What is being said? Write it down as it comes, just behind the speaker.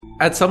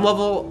At some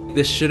level,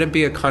 this shouldn't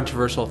be a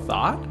controversial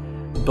thought,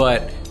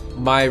 but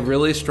my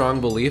really strong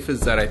belief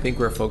is that I think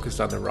we're focused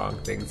on the wrong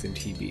things in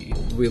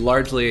TB. We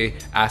largely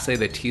assay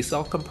the T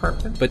cell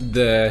compartment, but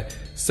the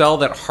cell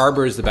that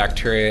harbors the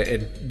bacteria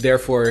and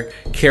therefore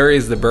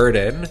carries the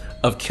burden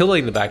of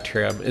killing the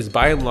bacterium is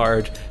by and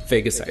large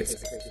phagocytes.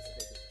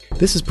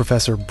 This is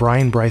Professor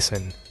Brian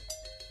Bryson.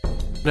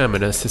 I'm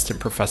an assistant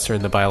professor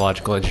in the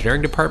biological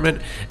engineering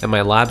department, and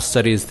my lab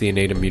studies the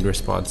innate immune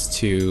response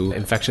to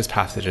infectious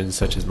pathogens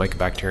such as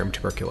Mycobacterium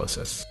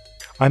tuberculosis.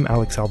 I'm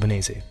Alex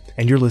Albanese,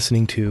 and you're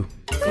listening to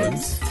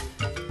Glimpse.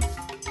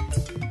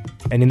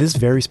 And in this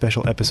very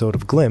special episode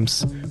of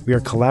Glimpse, we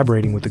are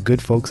collaborating with the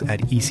good folks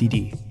at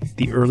ECD,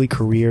 the Early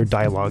Career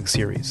Dialogue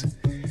series,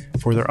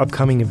 for their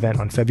upcoming event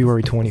on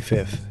February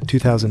 25th,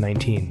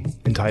 2019,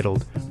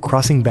 entitled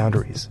Crossing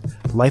Boundaries,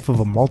 Life of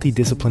a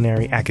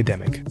Multidisciplinary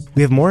Academic.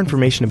 We have more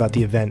information about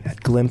the event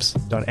at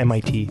glimpse.mit.edu.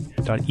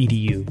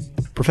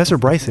 Professor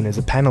Bryson is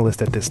a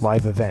panelist at this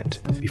live event.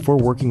 Before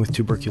working with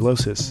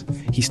tuberculosis,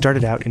 he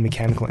started out in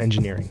mechanical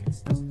engineering.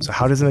 So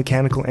how does a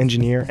mechanical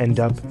engineer end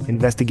up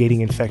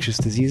investigating infectious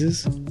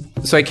diseases?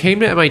 So I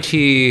came to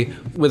MIT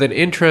with an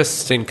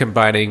interest in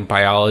combining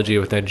biology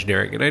with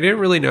engineering, and I didn't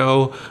really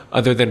know,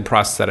 other than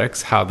prosthetics,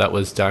 how that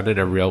was done in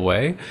a real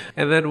way.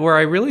 And then where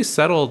I really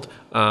settled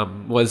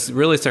was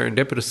really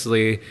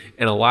serendipitously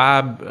in a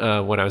lab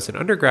when I was in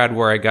undergrad,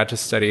 where I got to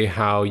study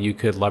how you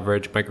could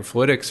leverage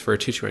microfluidics for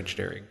tissue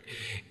engineering.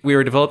 We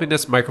were developing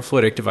this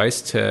microfluidic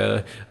device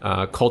to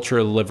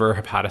culture liver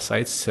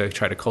hepatocytes to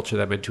try to culture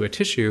them into a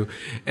tissue.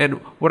 And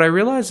what I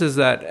realized is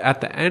that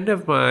at the end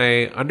of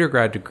my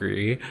undergrad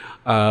degree,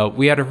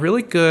 we had a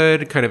really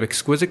good kind of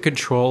exquisite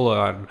control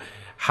on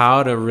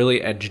how to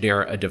really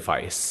engineer a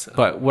device.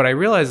 But what I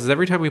realized is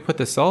every time we put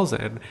the cells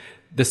in,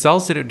 the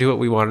cells didn't do what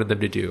we wanted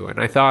them to do. And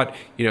I thought,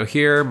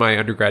 here my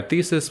undergrad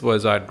thesis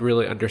was on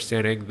really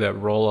understanding the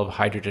role of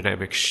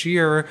hydrodynamic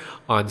shear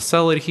on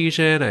cell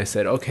adhesion. I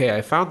said, okay,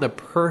 I found the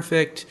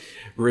perfect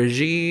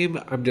regime.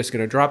 I'm just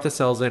going to drop the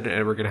cells in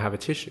and we're going to have a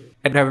tissue.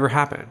 It never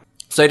happened.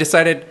 So I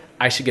decided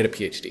I should get a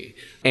PhD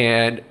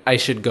and I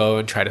should go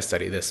and try to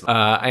study this.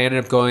 I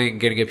ended up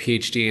getting a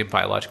PhD in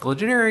biological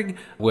engineering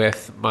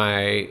with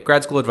my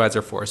grad school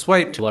advisor, Forrest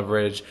White, to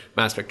leverage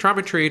mass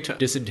spectrometry to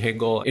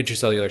disentangle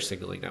intracellular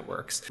signaling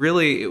networks.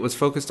 Really, it was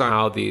focused on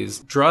how these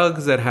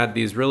drugs that had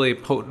these really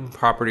potent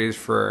properties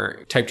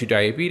for type 2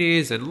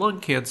 diabetes and lung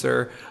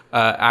cancer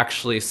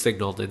actually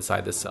signaled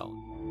inside the cell.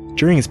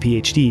 During his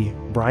PhD,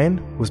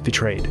 Brian was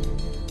betrayed.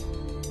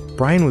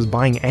 Brian was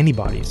buying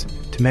antibodies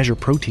to measure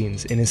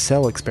proteins in his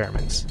cell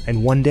experiments,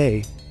 and one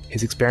day,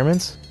 his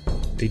experiments,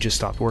 they just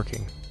stopped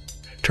working.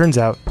 Turns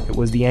out, it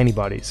was the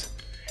antibodies.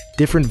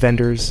 Different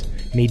vendors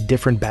made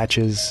different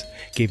batches,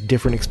 gave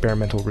different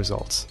experimental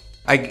results.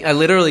 I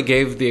literally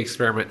gave the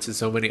experiment to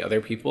so many other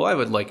people. I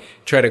would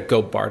try to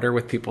go barter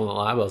with people in the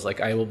lab. I was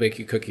like, I will bake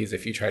you cookies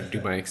if you try to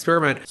do my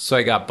experiment. So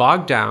I got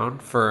bogged down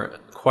for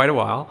quite a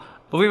while.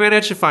 But we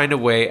managed to find a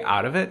way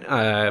out of it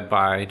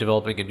by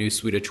developing a new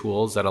suite of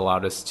tools that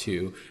allowed us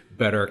to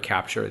better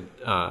capture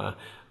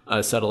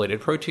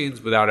acetylated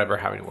proteins without ever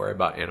having to worry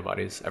about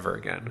antibodies ever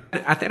again.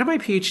 At the end of my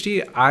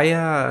PhD,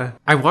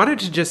 I wanted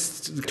to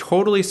just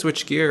totally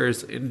switch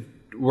gears and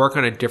work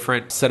on a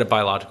different set of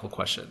biological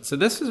questions. So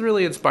this was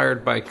really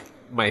inspired by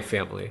my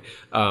family.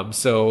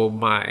 So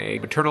my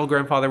maternal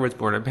grandfather was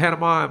born in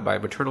Panama, and my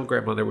maternal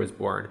grandmother was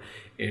born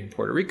in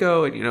Puerto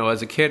Rico. And,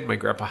 as a kid, my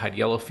grandpa had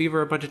yellow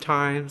fever a bunch of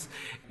times.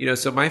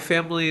 So my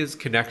family's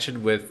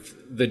connection with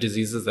the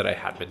diseases that I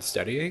had been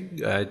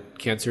studying,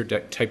 cancer,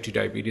 type 2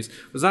 diabetes,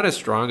 was not as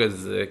strong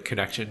as the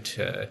connection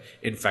to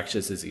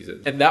infectious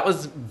diseases. And that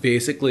was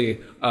basically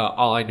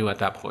all I knew at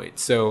that point.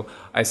 So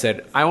I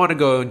said, I want to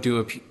go and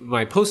do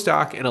my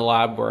postdoc in a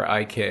lab where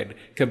I can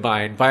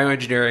combine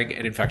bioengineering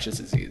and infectious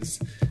disease.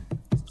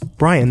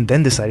 Brian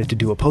then decided to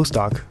do a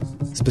postdoc,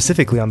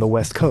 specifically on the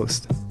West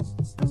Coast.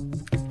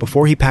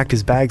 Before he packed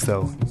his bags,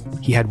 though,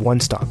 he had one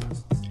stop.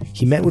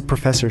 He met with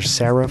Professor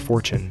Sarah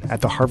Fortune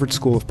at the Harvard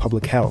School of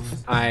Public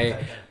Health.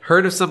 I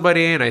heard of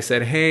somebody and I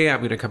said, hey, I'm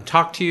going to come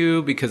talk to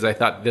you because I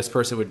thought this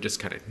person would just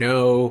kind of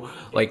know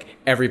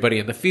everybody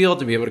in the field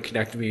to be able to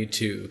connect me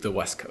to the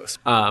West Coast.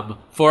 4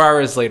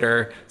 hours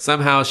later,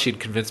 somehow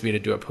she'd convinced me to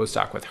do a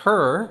postdoc with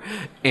her,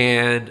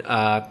 and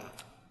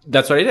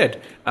that's what I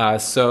did.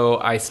 So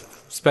I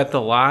spent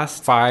the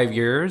last 5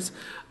 years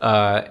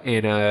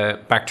in a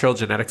bacterial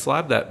genetics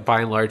lab that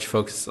by and large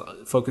focuses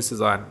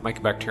on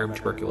Mycobacterium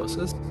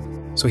tuberculosis.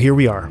 So here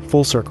we are,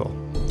 full circle.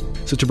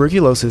 So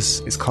tuberculosis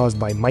is caused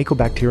by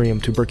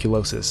Mycobacterium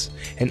tuberculosis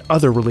and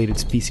other related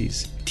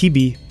species.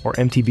 TB, or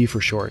MTB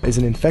for short, is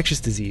an infectious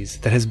disease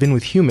that has been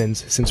with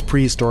humans since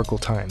prehistorical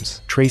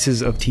times.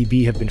 Traces of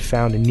TB have been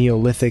found in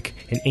Neolithic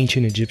and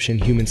ancient Egyptian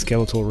human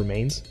skeletal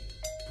remains.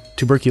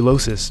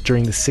 Tuberculosis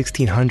during the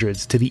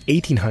 1600s to the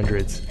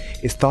 1800s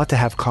is thought to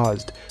have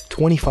caused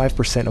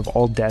 25% of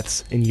all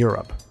deaths in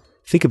Europe.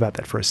 Think about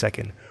that for a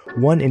second.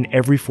 1 in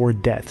every 4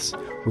 deaths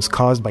was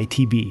caused by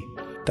TB.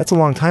 That's a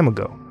long time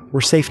ago.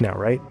 We're safe now,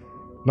 right?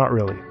 Not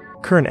really.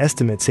 Current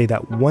estimates say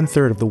that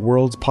 1/3 of the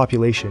world's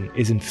population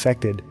is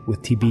infected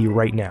with TB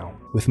right now,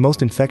 with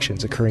most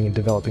infections occurring in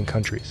developing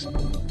countries.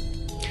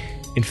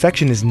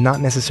 Infection is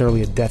not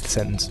necessarily a death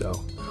sentence, though.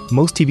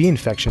 Most TB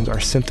infections are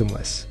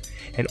symptomless,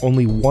 and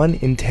only 1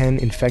 in 10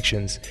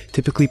 infections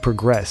typically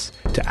progress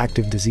to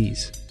active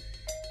disease.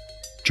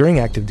 During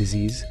active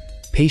disease,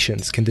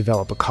 patients can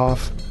develop a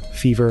cough,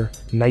 fever,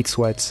 night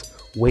sweats,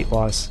 weight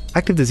loss.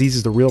 Active disease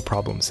is the real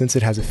problem since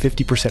it has a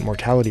 50%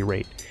 mortality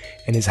rate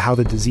and is how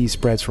the disease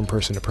spreads from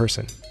person to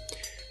person.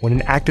 When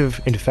an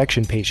active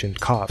infection patient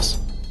coughs,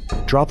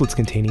 droplets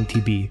containing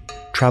TB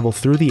travel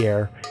through the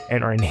air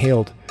and are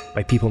inhaled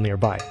by people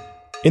nearby.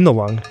 In the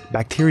lung,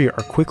 bacteria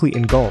are quickly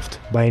engulfed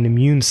by an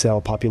immune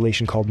cell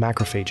population called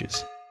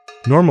macrophages.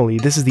 Normally,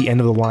 this is the end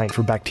of the line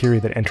for bacteria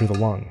that enter the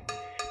lung,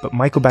 but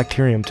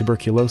Mycobacterium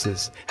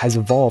tuberculosis has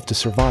evolved to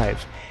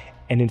survive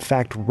and in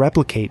fact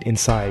replicate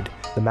inside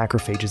the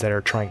macrophages that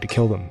are trying to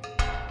kill them.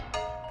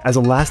 As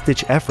a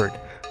last-ditch effort,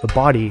 the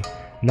body,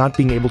 not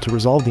being able to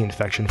resolve the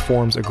infection,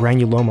 forms a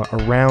granuloma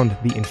around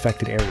the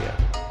infected area.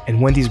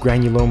 And when these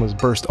granulomas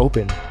burst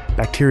open,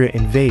 bacteria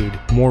invade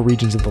more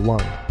regions of the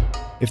lung.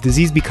 If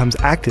disease becomes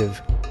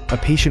active, a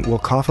patient will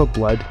cough up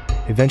blood.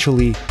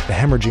 Eventually, the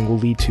hemorrhaging will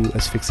lead to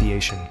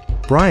asphyxiation.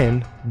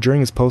 Brian, during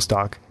his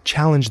postdoc,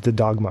 challenged the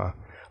dogma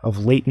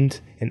of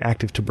latent and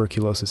active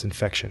tuberculosis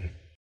infection.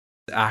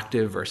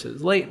 Active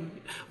versus latent.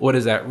 What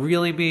does that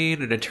really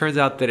mean? And it turns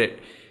out that it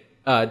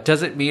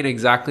doesn't mean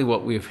exactly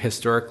what we've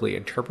historically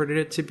interpreted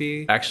it to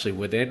be. Actually,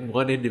 within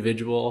one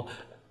individual,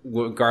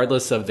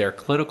 regardless of their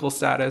clinical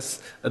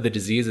status, the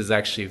disease is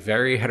actually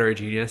very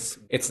heterogeneous.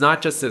 It's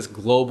not just this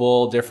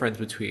global difference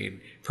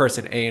between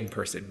person A and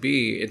person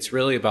B. It's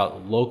really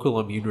about local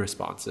immune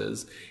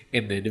responses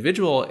in the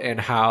individual and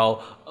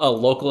how a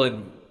local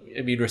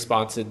immune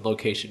response in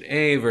location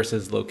A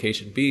versus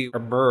location B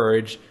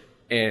emerge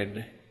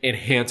and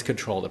enhance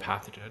control of the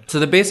pathogen. So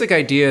the basic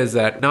idea is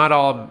that not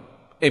all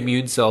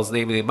immune cells,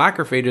 namely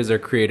macrophages, are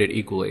created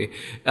equally,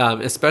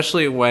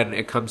 especially when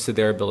it comes to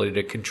their ability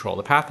to control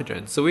the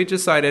pathogen. So we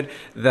decided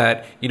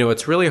that,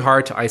 it's really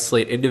hard to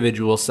isolate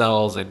individual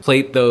cells and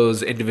plate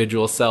those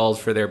individual cells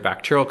for their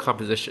bacterial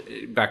composition,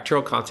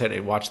 bacterial content,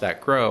 and watch that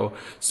grow.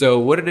 So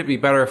wouldn't it be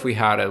better if we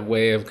had a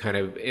way of kind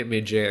of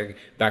imaging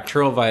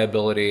bacterial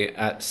viability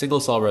at single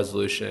cell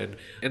resolution?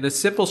 And the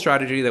simple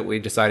strategy that we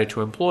decided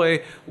to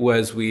employ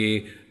was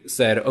we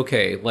said,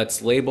 okay,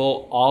 let's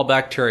label all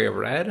bacteria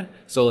red.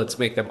 So let's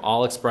make them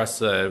all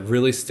express a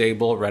really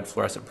stable red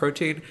fluorescent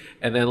protein.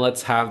 And then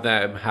let's have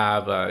them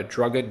have a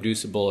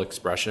drug-inducible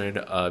expression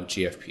of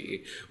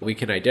GFP. We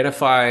can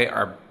identify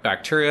our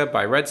bacteria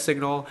by red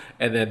signal,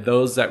 and then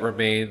those that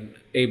remain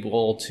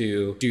able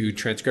to do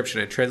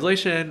transcription and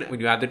translation, when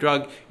you add the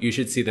drug, you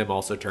should see them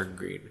also turn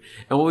green.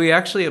 And what we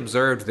actually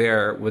observed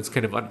there was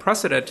kind of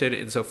unprecedented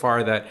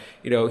insofar that,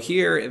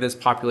 here in this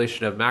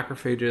population of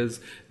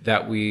macrophages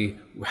that we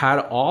had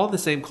all the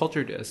same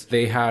culture discs,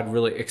 they had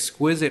really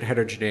exquisite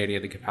heterogeneity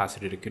and the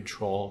capacity to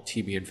control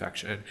TB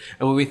infection.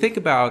 And when we think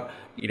about,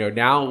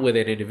 now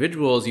within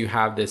individuals, you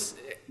have this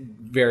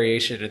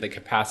variation in the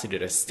capacity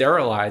to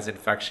sterilize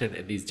infection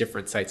in these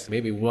different sites.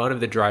 Maybe one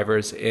of the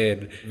drivers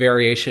in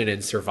variation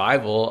in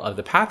survival of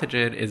the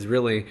pathogen is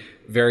really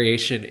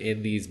variation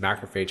in these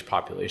macrophage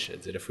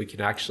populations. And if we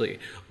can actually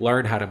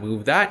learn how to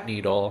move that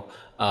needle,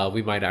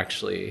 we might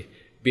actually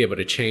be able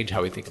to change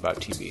how we think about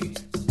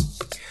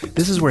TB.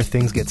 This is where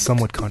things get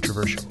somewhat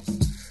controversial.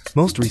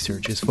 Most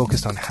research is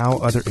focused on how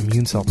other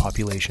immune cell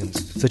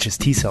populations, such as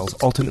T cells,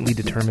 ultimately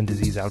determine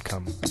disease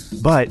outcome.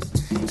 But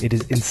it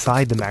is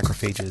inside the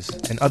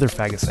macrophages and other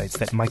phagocytes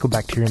that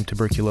Mycobacterium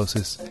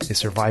tuberculosis is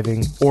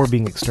surviving or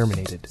being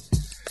exterminated.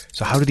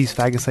 So how do these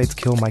phagocytes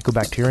kill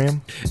Mycobacterium?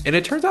 And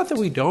it turns out that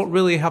we don't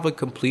really have a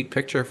complete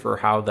picture for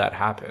how that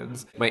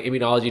happens. My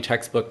immunology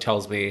textbook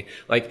tells me,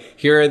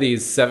 here are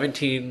these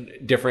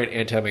 17 different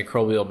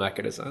antimicrobial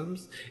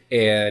mechanisms.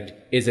 And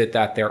is it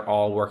that they're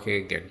all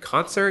working in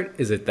concert?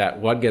 Is it that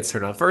one gets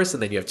turned on first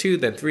and then you have 2,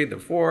 then 3, then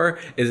 4?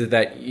 Is it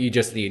that you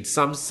just need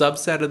some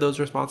subset of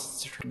those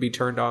responses to be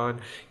turned on?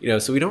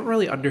 So we don't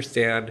really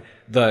understand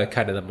the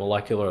kind of the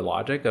molecular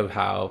logic of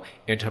how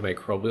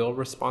antimicrobial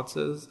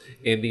responses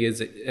in these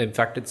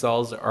infected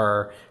cells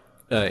are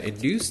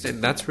induced,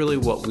 and that's really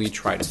what we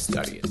try to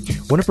study.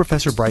 One of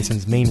Professor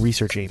Bryson's main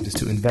research aims is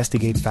to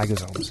investigate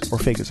phagosomes, or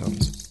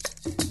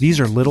phagosomes. These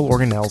are little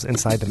organelles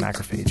inside the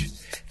macrophage.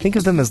 Think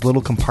of them as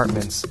little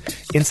compartments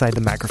inside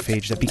the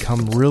macrophage that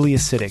become really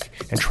acidic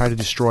and try to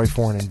destroy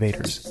foreign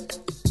invaders.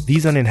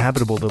 These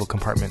uninhabitable little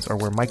compartments are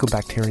where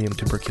Mycobacterium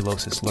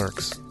tuberculosis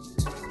lurks.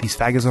 These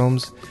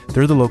phagosomes,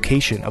 they're the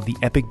location of the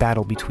epic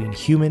battle between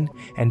human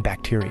and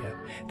bacteria.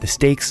 The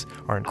stakes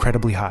are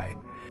incredibly high.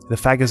 The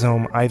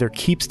phagosome either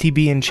keeps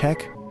TB in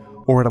check,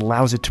 or it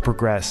allows it to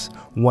progress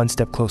one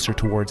step closer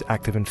towards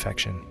active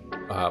infection.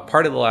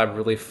 Part of the lab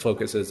really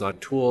focuses on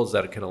tools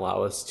that can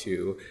allow us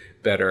to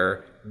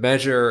better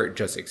measure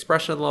just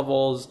expression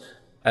levels,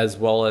 as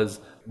well as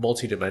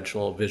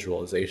multidimensional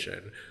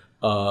visualization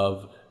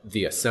of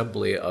the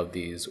assembly of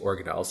these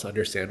organelles to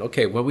understand,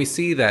 okay, when we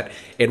see that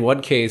in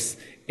one case,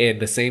 in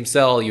the same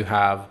cell, you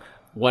have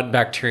one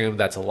bacterium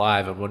that's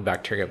alive and one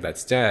bacterium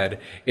that's dead,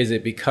 is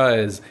it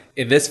because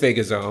in this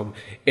phagosome,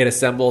 it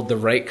assembled the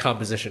right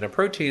composition of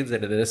proteins,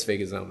 and in this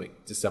phagosome, it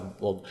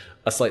assembled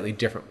a slightly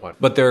different one?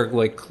 But they're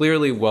like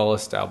clearly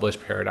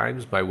well-established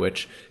paradigms by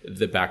which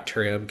the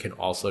bacterium can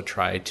also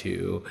try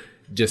to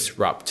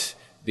disrupt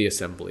the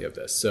assembly of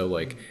this. So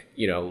like,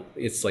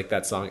 it's like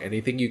that song,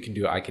 anything you can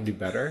do, I can do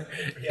better.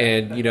 Yeah.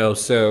 And,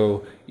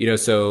 so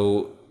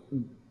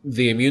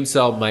the immune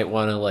cell might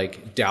want to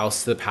like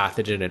douse the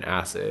pathogen in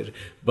acid,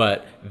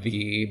 but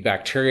the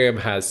bacterium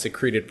has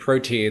secreted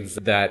proteins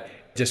that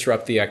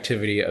disrupt the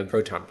activity of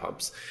proton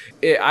pumps.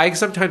 I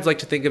sometimes like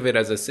to think of it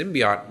as a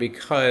symbiont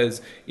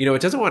because,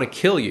 it doesn't want to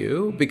kill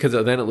you because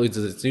then it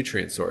loses its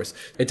nutrient source.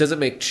 It doesn't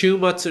make too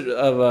much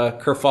of a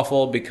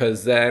kerfuffle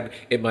because then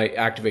it might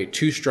activate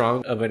too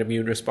strong of an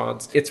immune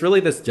response. It's really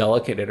this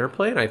delicate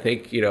interplay. And I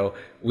think,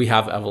 we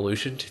have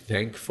evolution to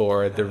thank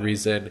for the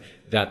reason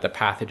that the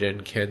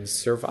pathogen can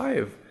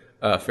survive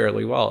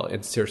fairly well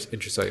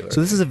intracellular.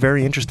 So this is a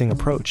very interesting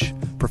approach.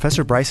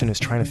 Professor Bryson is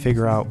trying to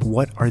figure out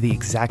what are the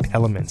exact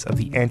elements of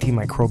the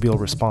antimicrobial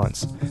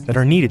response that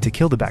are needed to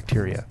kill the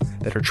bacteria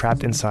that are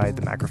trapped inside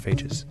the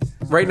macrophages.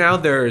 Right now,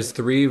 there's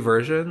 3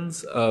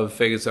 versions of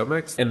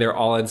phagosomics, and they're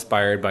all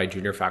inspired by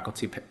junior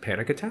faculty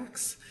panic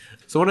attacks.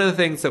 So one of the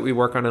things that we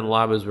work on in the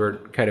lab is we're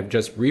kind of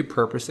just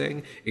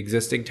repurposing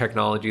existing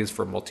technologies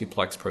for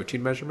multiplex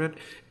protein measurement.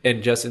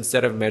 And just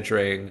instead of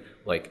measuring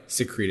like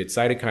secreted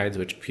cytokines,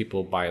 which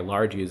people by and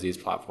large use these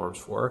platforms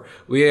for,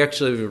 we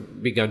actually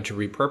begun to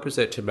repurpose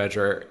it to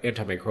measure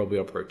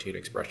antimicrobial protein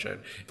expression.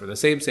 For the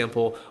same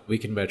sample, we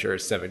can measure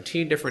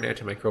 17 different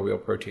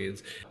antimicrobial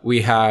proteins.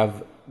 We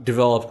have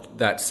developed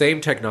that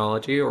same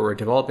technology, or we're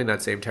developing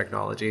that same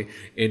technology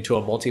into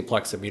a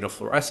multiplex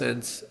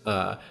immunofluorescence.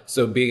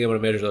 So being able to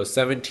measure those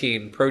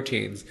 17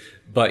 proteins,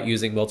 but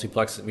using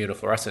multiplex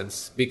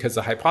immunofluorescence, because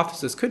the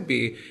hypothesis could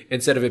be,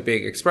 instead of it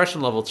being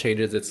expression level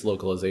changes, it's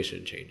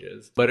localization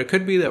changes. But it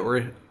could be that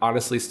we're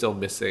honestly still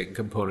missing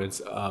components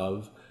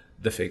of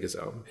the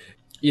phagosome.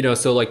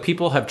 So like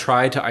people have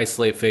tried to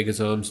isolate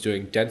phagosomes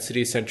doing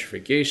density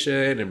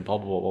centrifugation and blah,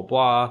 blah, blah, blah,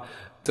 blah.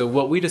 So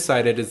what we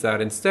decided is that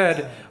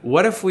instead,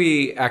 what if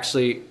we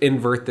actually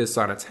invert this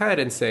on its head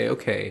and say,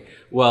 okay,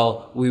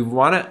 well, we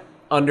want to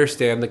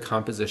understand the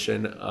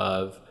composition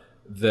of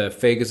the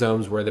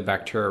phagosomes where the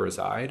bacteria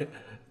reside,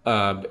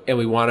 and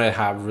we want to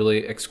have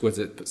really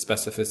exquisite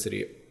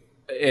specificity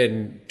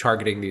in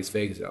targeting these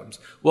phagosomes.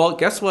 Well,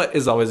 guess what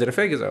is always in a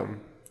phagosome?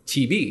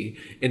 TB.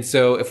 And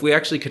so if we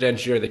actually could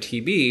engineer the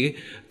TB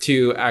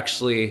to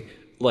actually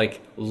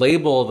like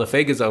label the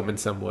phagosome in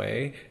some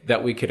way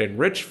that we could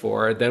enrich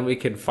for, then we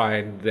can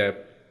find the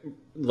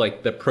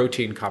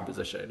protein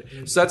composition.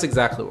 So that's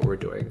exactly what we're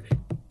doing.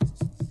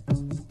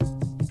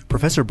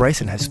 Professor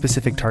Bryson has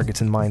specific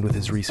targets in mind with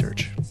his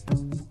research.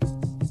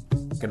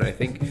 And I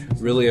think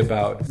really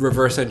about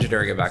reverse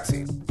engineering a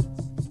vaccine.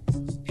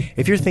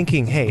 If you're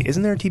thinking, hey,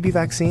 isn't there a TB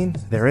vaccine?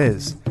 There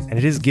is, and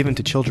it is given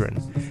to children.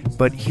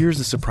 But here's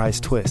the surprise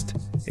twist.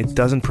 It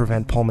doesn't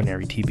prevent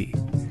pulmonary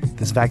TB.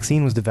 This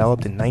vaccine was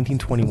developed in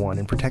 1921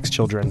 and protects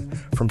children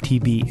from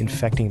TB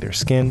infecting their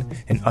skin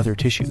and other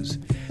tissues.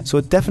 So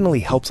it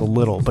definitely helps a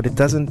little, but it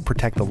doesn't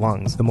protect the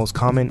lungs, the most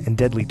common and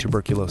deadly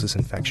tuberculosis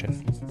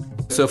infection.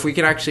 So if we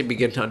can actually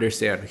begin to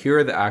understand, here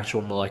are the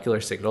actual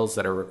molecular signals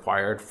that are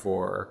required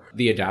for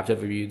the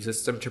adaptive immune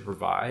system to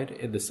provide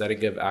in the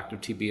setting of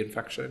active TB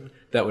infection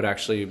that would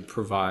actually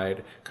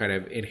provide kind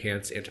of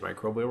enhanced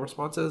antimicrobial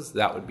responses,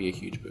 that would be a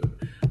huge boon.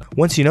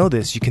 Once you know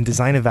this, you can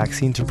design a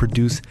vaccine to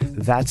produce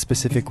that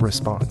specific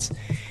response,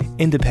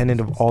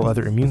 independent of all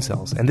other immune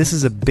cells. And this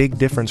is a big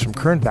difference from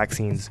current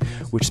vaccines,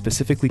 which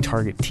specifically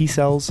target T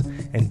cells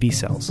and B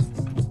cells.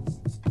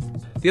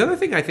 The other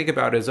thing I think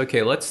about is,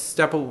 okay, let's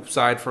step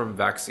aside from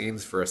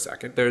vaccines for a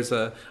second. There's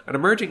an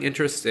emerging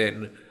interest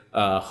in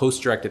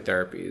host-directed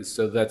therapies.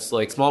 So that's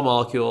like small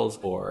molecules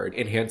or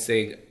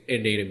enhancing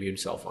innate immune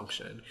cell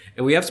function.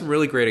 And we have some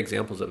really great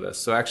examples of this.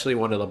 So actually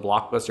one of the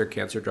blockbuster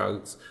cancer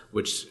drugs,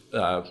 which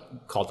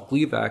called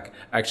Gleevec,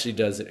 actually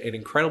does an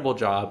incredible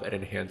job at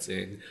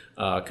enhancing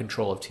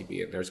control of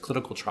TB. And there's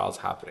clinical trials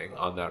happening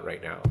on that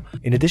right now.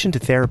 In addition to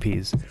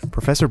therapies,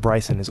 Professor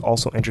Bryson is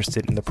also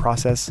interested in the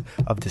process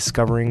of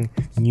discovering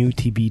new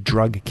TB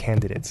drug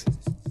candidates.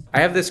 I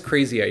have this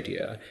crazy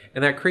idea.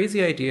 And that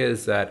crazy idea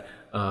is that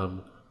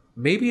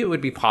maybe it would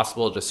be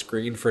possible to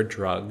screen for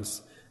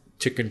drugs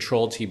to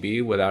control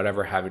TB without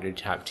ever having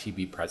to have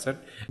TB present.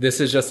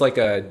 This is just like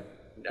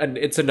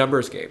it's a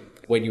numbers game.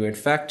 When you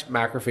infect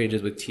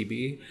macrophages with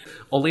TB,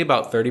 only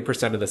about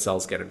 30% of the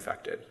cells get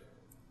infected.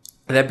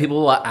 And then people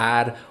will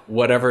add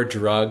whatever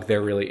drug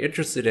they're really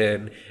interested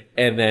in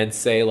and then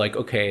say like,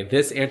 okay,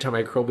 this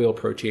antimicrobial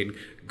protein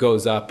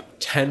goes up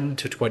 10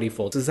 to 20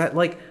 fold. Is that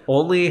like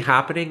only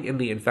happening in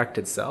the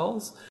infected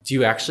cells? Do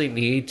you actually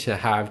need to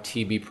have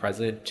TB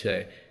present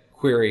to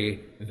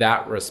query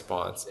that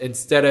response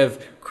instead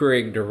of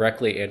querying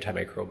directly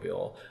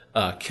antimicrobial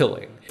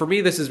killing? For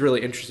me, this is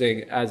really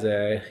interesting as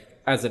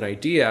as an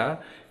idea,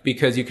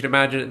 because you can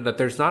imagine that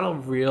there's not a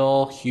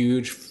real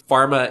huge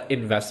pharma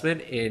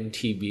investment in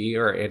TB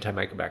or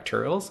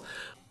antimicrobacterials.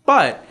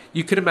 But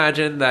you could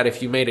imagine that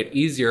if you made it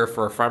easier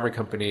for a pharma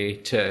company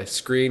to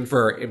screen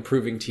for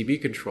improving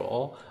TB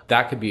control,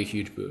 that could be a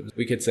huge boon.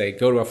 We could say,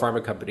 go to a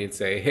pharma company and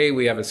say, hey,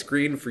 we have a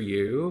screen for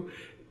you.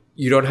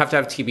 You don't have to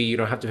have TB. You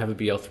don't have to have a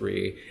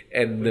BL3.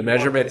 And the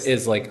measurement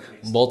is like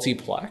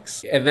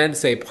multiplex. And then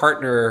say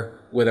partner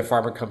with a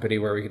pharma company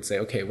where we can say,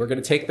 okay, we're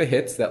going to take the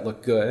hits that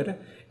look good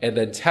and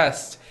then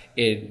test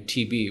in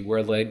TB,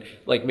 where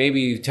like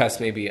maybe you test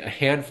maybe a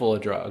handful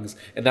of drugs,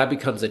 and that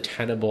becomes a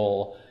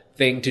tenable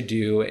thing to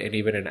do, and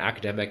even an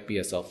academic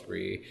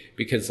BSL-3,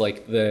 because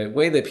like the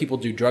way that people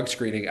do drug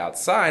screening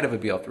outside of a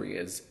BL-3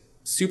 is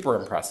super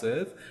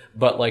impressive,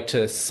 but like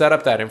to set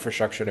up that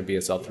infrastructure in a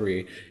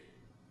BSL-3,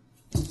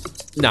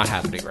 not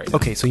happening right now.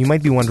 Okay, so you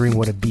might be wondering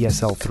what a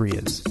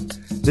BSL-3 is.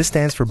 This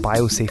stands for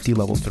Biosafety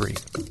Level 3.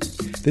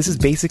 This is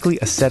basically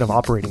a set of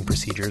operating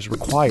procedures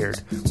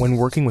required when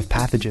working with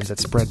pathogens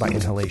that spread by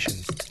inhalation.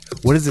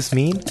 What does this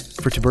mean?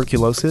 For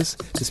tuberculosis,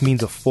 this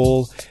means a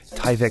full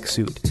Tyvek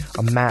suit,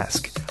 a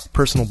mask,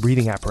 personal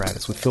breathing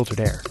apparatus with filtered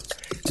air.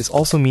 This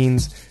also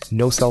means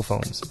no cell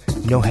phones,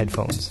 no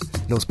headphones,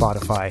 no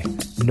Spotify,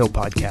 no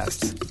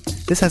podcasts.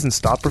 This hasn't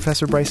stopped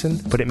Professor Bryson,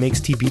 but it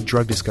makes TB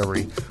drug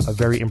discovery a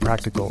very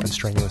impractical and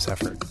strenuous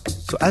effort.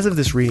 So as of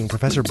this reading,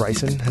 Professor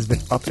Bryson has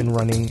been up and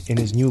running in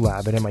his new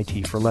lab at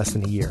MIT for less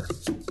than a year,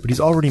 but he's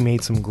already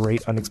made some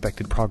great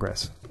unexpected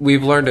progress.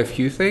 We've learned a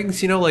few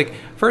things. Like,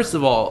 first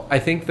of all, I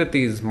think that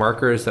these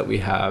markers that we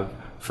have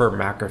for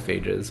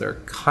macrophages are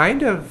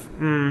kind of...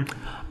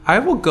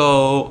 I'll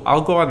go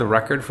on the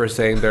record for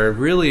saying they're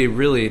really,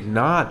 really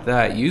not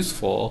that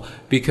useful,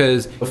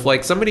 because if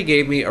like somebody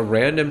gave me a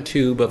random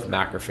tube of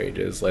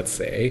macrophages, let's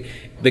say,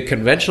 the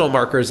conventional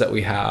markers that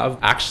we have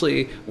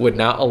actually would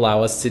not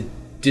allow us to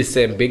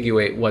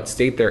disambiguate what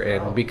state they're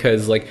in,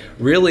 because like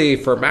really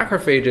for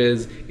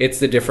macrophages, it's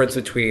the difference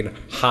between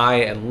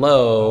high and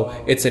low.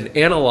 It's an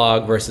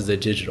analog versus a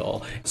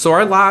digital. So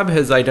our lab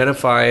has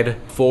identified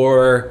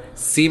 4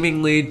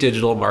 seemingly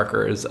digital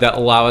markers that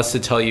allow us to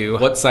tell you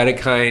what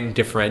cytokine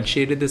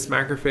differentiated this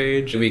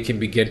macrophage. We can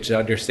begin to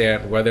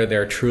understand whether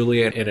they're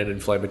truly in an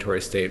inflammatory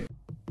state.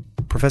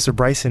 Professor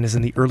Bryson is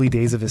in the early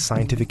days of his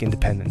scientific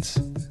independence,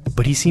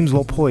 but he seems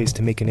well poised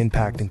to make an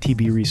impact in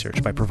TB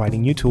research by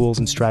providing new tools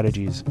and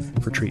strategies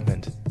for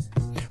treatment.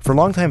 For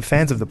longtime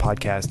fans of the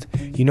podcast,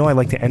 you know I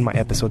like to end my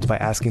episodes by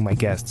asking my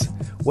guests,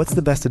 what's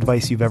the best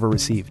advice you've ever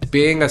received?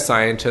 Being a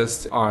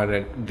scientist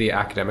on the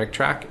academic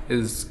track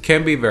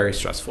can be very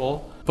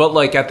stressful. But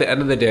like at the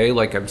end of the day,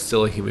 like I'm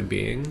still a human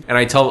being. And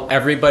I tell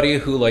everybody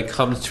who like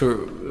comes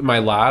to my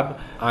lab,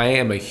 I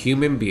am a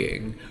human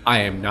being.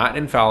 I am not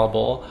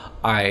infallible.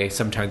 I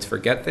sometimes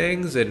forget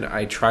things and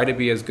I try to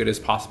be as good as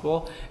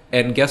possible.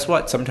 And guess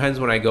what? Sometimes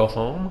when I go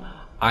home,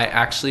 I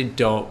actually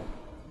don't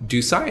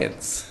do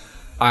science.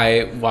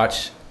 I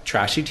watch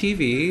trashy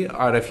TV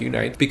on a few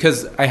nights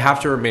because I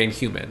have to remain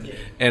human.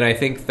 And I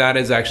think that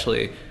is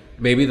actually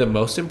maybe the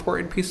most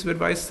important piece of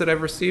advice that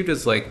I've received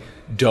is like,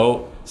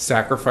 don't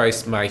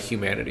sacrifice my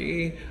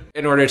humanity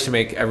in order to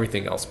make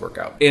everything else work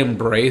out.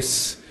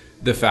 Embrace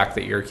the fact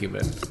that you're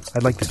human.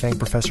 I'd like to thank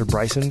Professor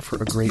Bryson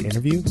for a great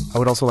interview. I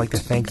would also like to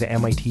thank the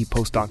MIT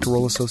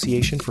Postdoctoral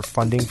Association for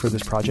funding for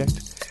this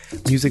project.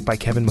 Music by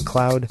Kevin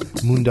MacLeod,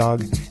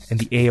 Moondog, and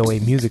the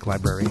AOA Music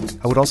Library.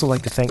 I would also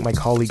like to thank my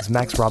colleagues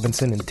Max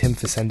Robinson and Tim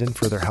Fessenden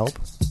for their help.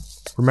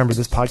 Remember,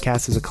 this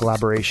podcast is a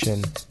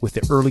collaboration with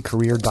the Early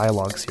Career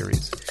Dialogue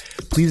series.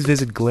 Please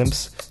visit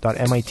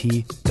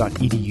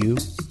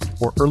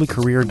glimpse.mit.edu or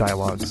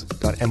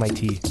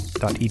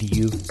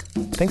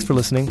earlycareerdialogues.mit.edu. Thanks for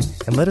listening,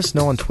 and let us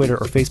know on Twitter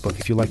or Facebook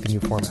if you like the new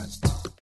format.